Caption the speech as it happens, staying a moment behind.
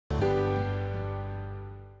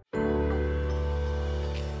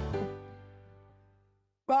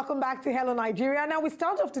Welcome back to Hello Nigeria. Now we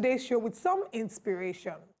start off today's show with some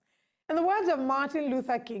inspiration. In the words of Martin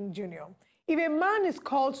Luther King Jr., if a man is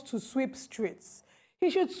called to sweep streets, he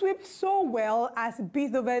should sweep so well as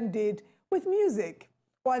Beethoven did with music,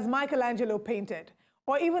 or as Michelangelo painted,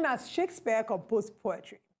 or even as Shakespeare composed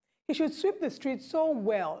poetry. He should sweep the streets so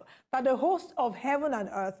well that the host of heaven and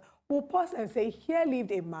earth will pause and say, here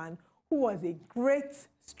lived a man who was a great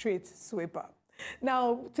street sweeper.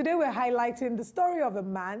 Now, today we're highlighting the story of a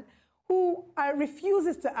man who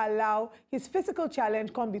refuses to allow his physical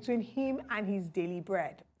challenge come between him and his daily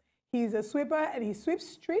bread. He's a sweeper and he sweeps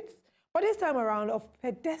streets, but this time around of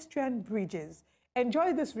pedestrian bridges.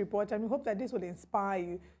 Enjoy this report and we hope that this will inspire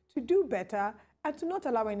you to do better and to not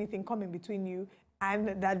allow anything come in between you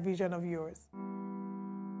and that vision of yours.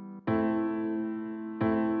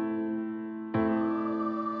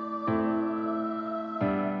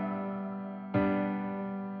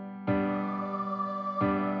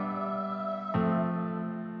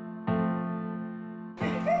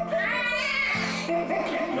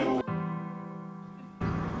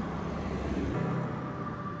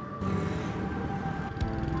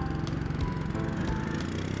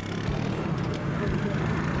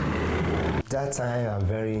 That time I'm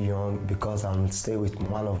very young because I'm staying with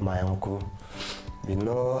one of my uncle. You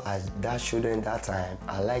know, as that student that time,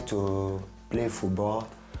 I like to play football.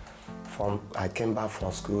 I came back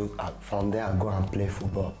from school, from there I go and play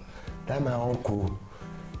football. Then my uncle,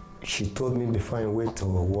 she told me before he went to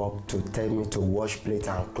work to tell me to wash plate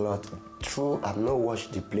and cloth. True, I've not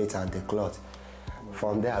washed the plate and the cloth.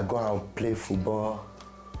 From there I go and play football.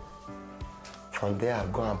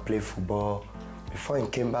 Before he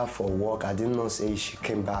came back for work, I didn't know say she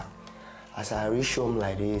came back. As I reached home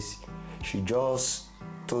like this, she just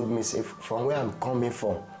told me, say, from where I'm coming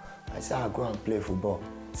from. I said, I'll go and play football.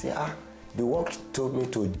 Say, the work she told me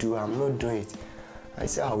to do, I'm not doing it. I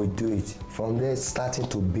said, I will do it. From there, starting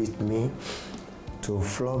to beat me, to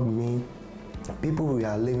flog me. People we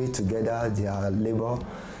are living together, they are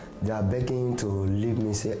begging to leave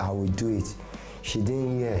me, say, I will do it. She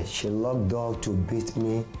didn't hear. She locked door to beat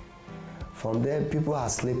me. From there, people are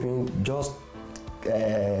sleeping, just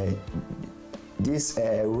this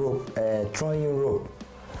rope, throwing rope,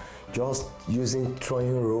 just using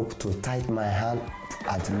throwing rope to tie my hand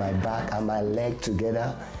at my back and my leg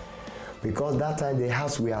together. Because that time the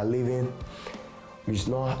house we are living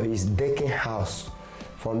is decking house.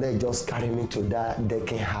 From there, just carry me to that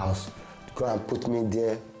decking house, go and put me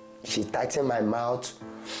there. She tightened my mouth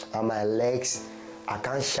and my legs. I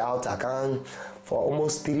can't shout, for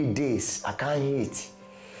almost 3 days, I can't eat.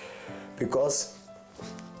 Because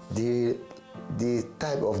the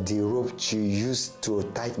type of the rope she used to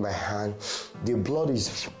tie my hand, the blood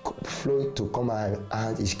is flowing to come my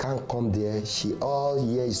hand, it can't come there. All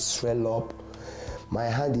here is swell up. My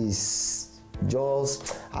hand is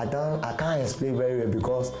just, I can't explain very well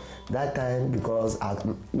because that time, because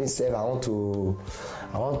myself,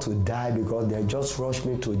 I want to die because they just rushed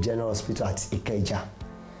me to General Hospital at Ikeja.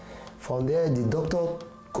 From there, the doctor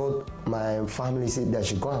called my family, said that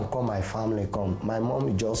she go and call my family, come. My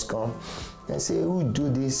mom just come and say, who do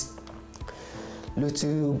this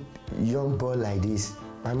little young boy like this?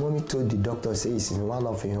 My mommy told the doctor, say it's one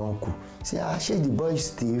of her uncle. Say, actually the boy is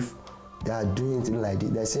thief, they are doing it like this.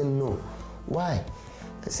 They say, no. Why?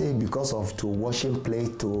 They say, because of to washing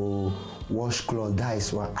plate, to wash clothes, that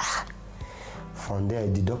is why. From there,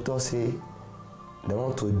 the doctor say, they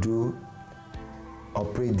want to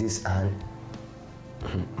operate this hand.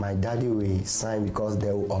 My daddy will sign because they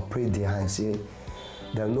will operate the hand. Say,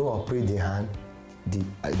 they will not operate the hand,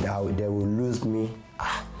 they will lose me.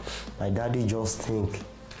 My daddy just think,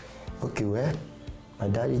 okay, well, my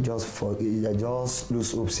daddy just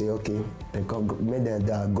lose hope, say, okay, they go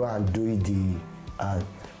and do it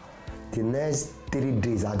the next 3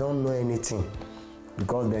 days, I don't know anything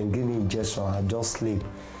because they give me injection, I just sleep.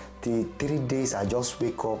 The 3 days, I just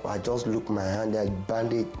wake up, I just look my hand, they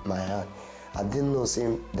bandage my hand. I didn't know,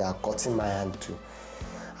 say, they are cutting my hand too.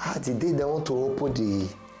 The day they want to open the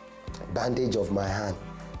bandage of my hand,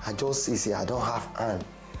 I just see, I don't have hand.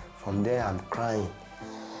 From there, I'm crying.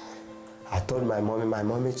 I told my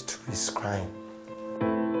mommy too is crying.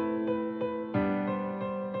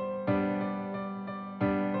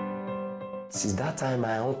 Since that time,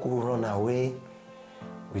 my uncle run away.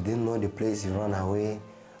 We didn't know the place, he run away.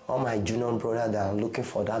 All my junior brothers that are looking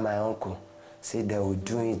for that, my uncle, say they will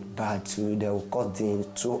do it bad too. They will cut the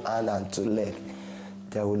 2 hands and 2 legs.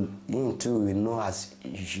 Him too will know as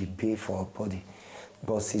you should be for a body.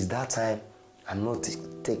 But since that time, I'm not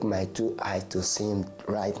take my 2 eyes to see him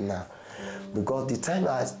right now. Because the time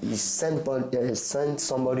he sent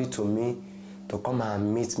somebody to me, to come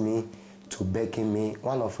and meet me, to begging me.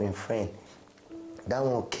 One of my friend, that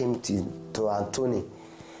one came to Anthony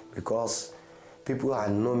because people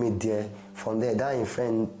had known me there. From there, that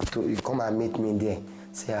friend to come and meet me there.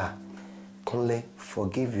 Say, Kunle,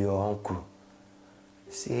 forgive your uncle.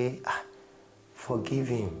 Say, forgive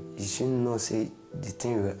him. You shouldn't know, say, the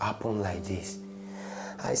thing will happen like this.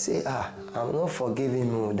 I say, I'm not forgiving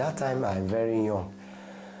him. That time I'm very young.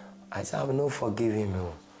 I said, I'm not forgiving him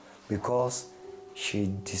because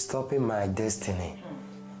she disturbing my destiny.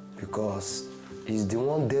 Because it's the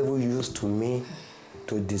one devil used to me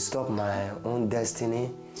to disturb my own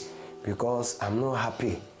destiny because I'm not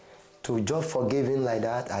happy. To just forgive him like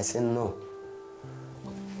that, I said, no.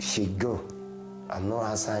 She go. I'm not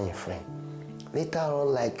answering your friend. Later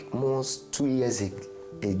on, like almost 2 years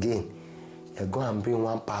again, they go and bring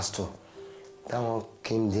one pastor. That one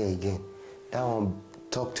came there again. That one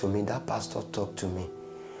talked to me. That pastor talked to me.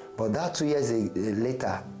 But that 2 years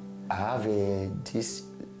later, I have this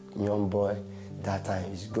young boy that time.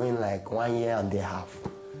 He's going like 1 year and a half.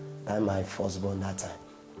 That's my firstborn that time.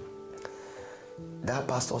 That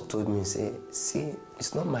pastor told me, say, see,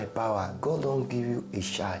 it's not my power. God don't give you a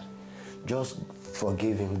child. Just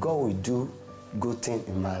forgive him. God will do good thing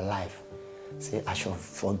in my life. Say, I shall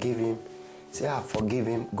forgive him. Say, I forgive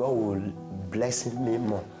him. God will bless me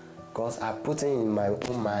more. Because I put it in my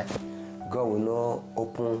own mind, God will not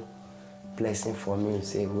open blessing for me.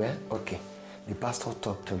 Say, well, okay. The pastor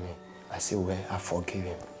talked to me. I say, well, I forgive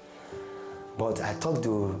him. But I talked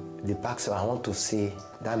to the pastor, I want to see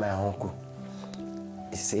that my uncle.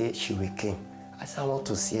 He said, she will come. I said, I want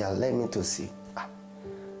to see her, let me to see.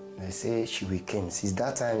 They say, she will come. Since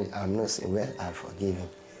that time, I'm not saying, well, I forgive him.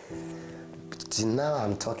 Till now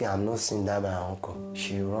I'm talking, I'm not seeing that my uncle.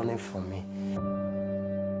 She running from me.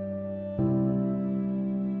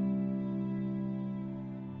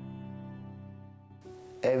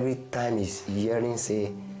 Every time he's hearing,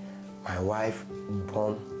 say, my wife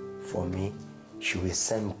born for me, she will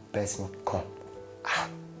send person come.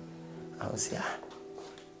 I will say,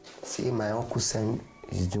 see, my uncle send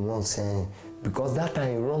is the one saying, because that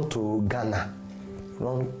time he run to Ghana,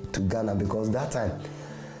 because that time,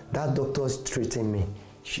 that doctor is treating me.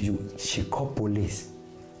 She called police.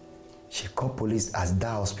 She called police at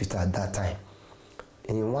that hospital at that time.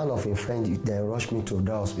 And one of his friends, they rushed me to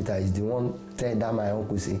that hospital. Is the one tell that my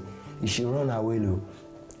uncle say, you should run away, Lou.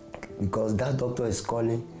 Because that doctor is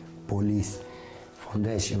calling police. From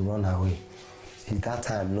there, she run away. Since that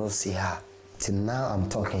time, I not see her. Till now, I'm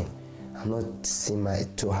talking. I'm not seeing my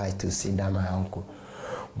too high to see that my uncle.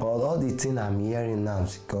 But all the thing I'm hearing now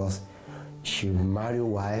is because she married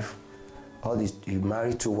wife. You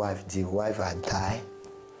married two wives. The wife had died.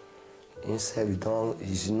 Instead, you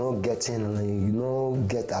not get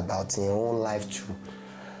about your own life too.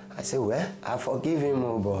 I say, well, I forgive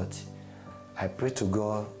him, but I pray to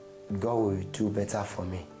God, God will do better for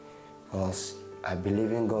me. Because I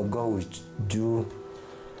believe in God, God will do,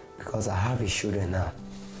 because I have a children now.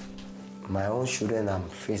 My own children I'm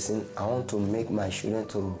facing, I want to make my children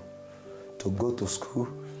to go to school,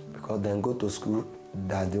 because then go to school,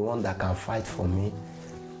 they're the one that can fight for me.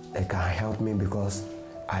 They can help me because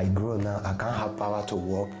I grow now, I can't have power to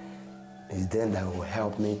work. It's them that will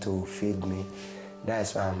help me to feed me.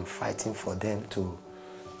 That's why I'm fighting for them to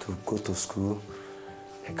go to school.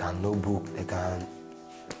 They can know book, they can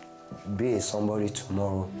be somebody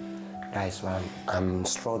tomorrow. That's why I'm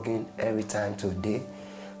struggling every time today,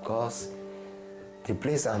 because the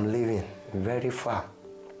place I'm living very far.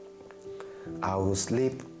 I will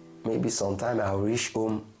sleep, maybe sometime I'll reach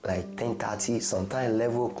home like 10:30, sometime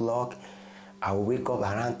 11 o'clock. I will wake up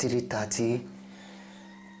around 3:30,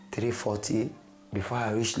 3:40 before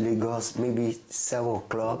I reach Lagos, maybe 7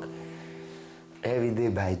 o'clock. Every day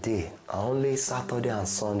by day. Only Saturday and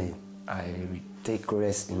Sunday I take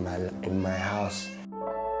rest in my house.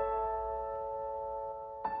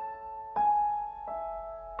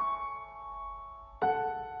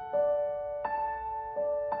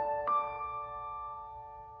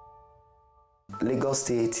 Lagos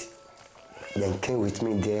State then came with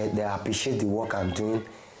me there. They appreciate the work I'm doing.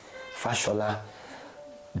 Fashola,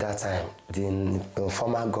 that time, the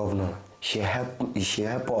former governor, she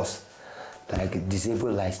helped us, like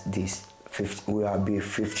disabled like this. We will be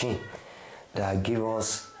 15. That give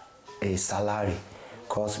us a salary,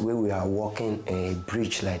 cause we are working a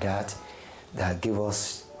bridge like that. That give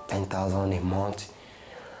us 10,000 a month.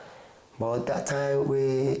 But that time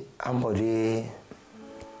somebody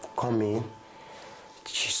come in.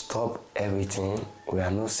 She stopped everything. We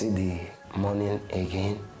are not see the money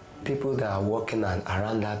again. People that are working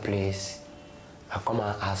around that place, I come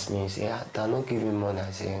and ask me, say, they're not giving money.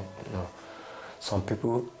 I say, no. Some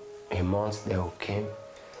people, a month, they will come.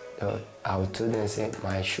 I will tell them, say,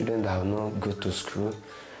 my children that will not go to school,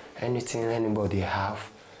 anything anybody have,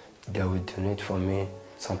 they will donate for me.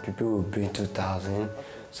 Some people will bring 2,000,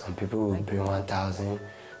 some people will bring 1,000,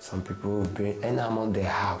 some people will bring any amount they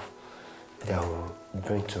have, they will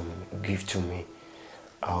bring to me, give to me.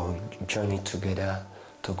 I'll join it together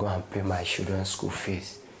to go and pay my children's school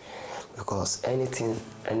fees. Because anything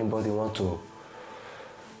anybody want to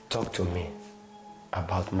talk to me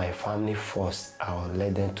about my family first, I will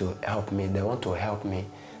let them to help me. They want to help me,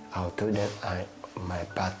 I will tell them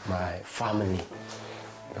my family,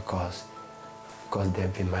 because they'll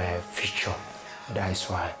be my future. That's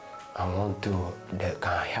why I want to, they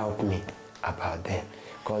can help me about them.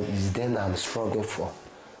 Because it's them I'm struggling for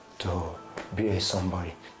to be a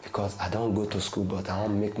somebody. Because I don't go to school, but I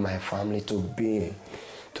want to make my family to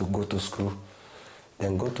go to school.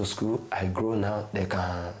 Then go to school, I grow now, they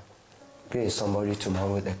can be a somebody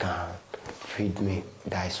tomorrow, they can feed me.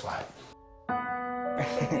 That's why.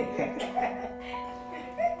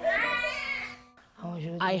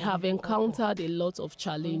 I have encountered a lot of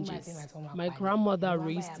challenges. My grandmother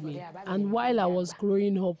raised me, and while I was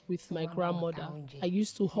growing up with my grandmother, I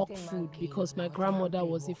used to hawk food because my grandmother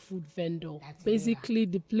was a food vendor. Basically,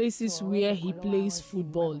 the places where he plays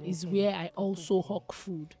football is where I also hawk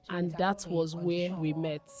food, and that was where we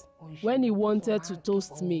met. When he wanted to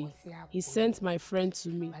toast me, he sent my friend to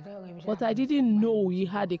me, but I didn't know he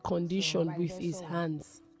had a condition with his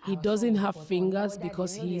hands. He doesn't have fingers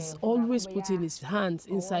because he is always putting his hands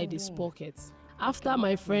inside his pockets. After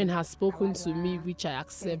my friend has spoken to me, which I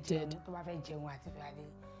accepted.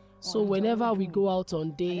 So whenever we go out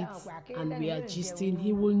on dates and we are gisting,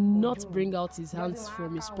 he will not bring out his hands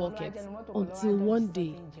from his pocket until one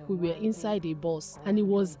day we were inside a bus and he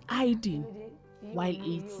was hiding while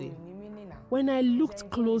eating. When I looked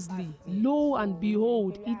closely, lo and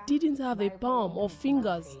behold, he didn't have a palm or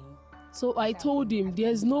fingers. So I told him,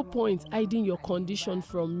 there's no point hiding your condition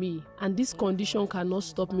from me, and this condition cannot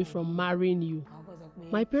stop me from marrying you.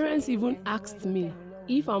 My parents even asked me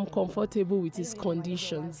if I'm comfortable with his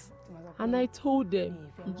conditions. And I told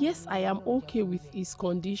them, yes, I am okay with his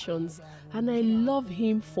conditions, and I love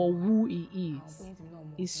him for who he is.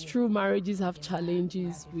 It's true, marriages have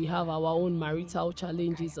challenges. We have our own marital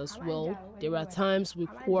challenges as well. There are times we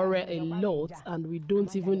quarrel a lot and we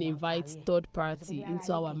don't even invite third party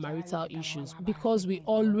into our marital issues because we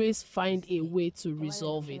always find a way to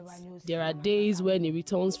resolve it. There are days when he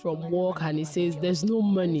returns from work and he says there's no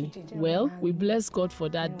money. Well, we bless God for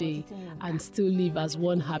that day and still live as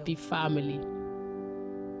one happy family.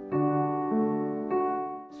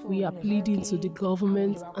 We are pleading to the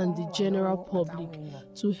government and the general public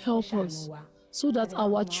to help us so that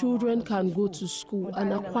our children can go to school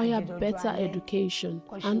and acquire better education,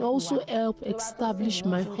 and also help establish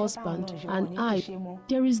my husband and I.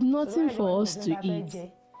 There is nothing for us to eat,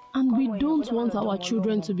 and we don't want our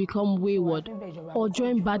children to become wayward or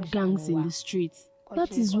join bad gangs in the streets.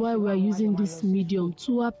 That is why we are using this medium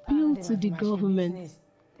to appeal to the government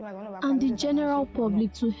and the general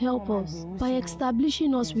public to help us by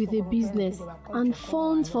establishing us with a business and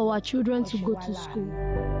funds for our children to go to school.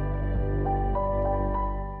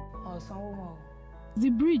 The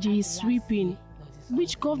bridge is sweeping,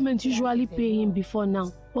 which government usually pay him before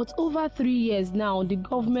now, but over 3 years now the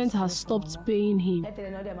government has stopped paying him,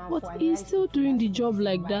 but he is still doing the job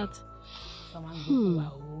like that.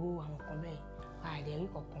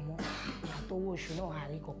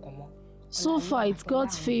 So far, it's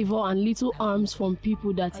God's favor and little alms from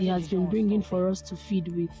people that he has been bringing for us to feed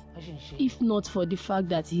with. If not for the fact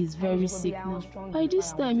that he is very sick now. By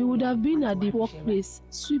this time, he would have been at the workplace,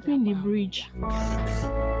 sweeping the bridge.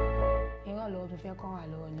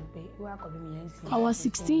 Our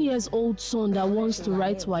 16-year-old son that wants to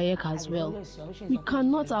write WAEC as well. We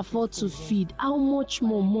cannot afford to feed. How much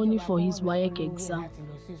more money for his WAEC exam?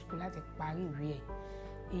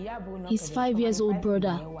 His 5-year-old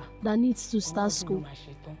brother that needs to start school.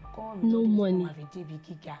 No money.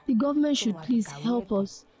 The government should please help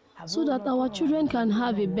us so that our children can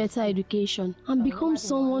have a better education and become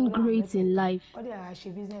someone great in life.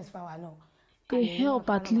 A help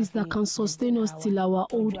at least that can sustain us till our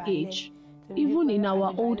old age. Even in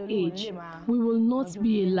our old age, we will not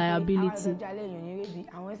be a liability.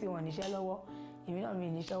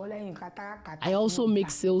 I also make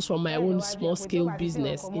sales from my own small-scale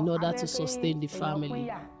business in order to sustain the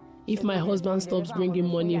family. If my husband stops bringing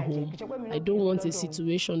money home, I don't want a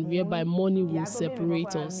situation whereby money will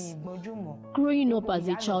separate us. Growing up as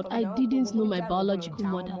a child, I didn't know my biological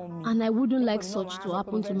mother, and I wouldn't like such to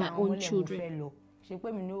happen to my own children.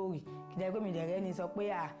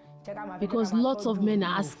 because lots of men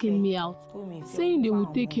are asking me out, saying they will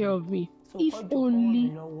take care of me if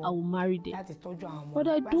only I will marry them. But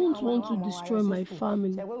I don't want to destroy my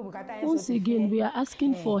family. Once again, we are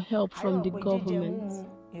asking for help from the government.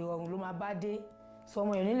 So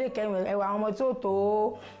mo nílé kẹ́yìn ẹwà àwọn ọmọ tí ó tó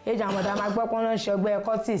age àwọn ọmọdé máa gbọ́ pé wọ́n ń ṣọgbẹ́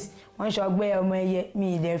cortis wọ́n ń ṣọgbẹ́ ọmọ ẹyẹ mi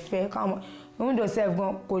ìdẹ̀ fẹ́ káwọn window self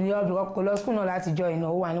gan kò ní ọbẹ̀ kò lọ school náà láti jọ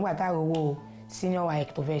ìnáwó wà nígbà tá a rówó senior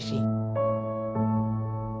WAEC tó fẹ́ ṣe.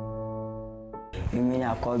 Èmi ni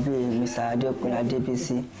àkọ́bí Mr. Adekunle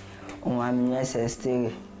Adebisi òun àmì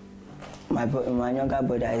SS3. My younger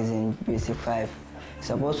brother is in Basic 5.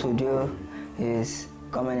 Supposed to do his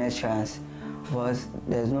common entrance. But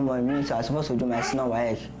there's no money. So I was supposed to do my senior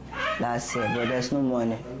WAEC last year, but there's no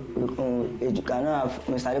money. You cannot have,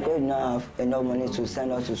 Mr. Adekunle did not have enough money to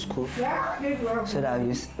send us to school so that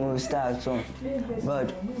we will start at home.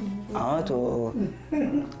 But I want to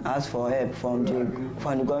ask for help from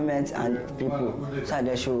the government and people so that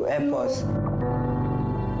they should help us.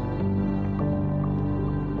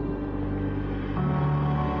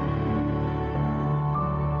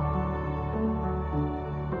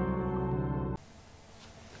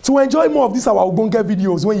 To enjoy more of these our Ogbonge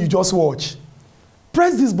videos when you just watch,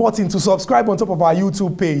 press this button to subscribe on top of our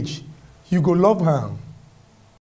YouTube page. You go love her.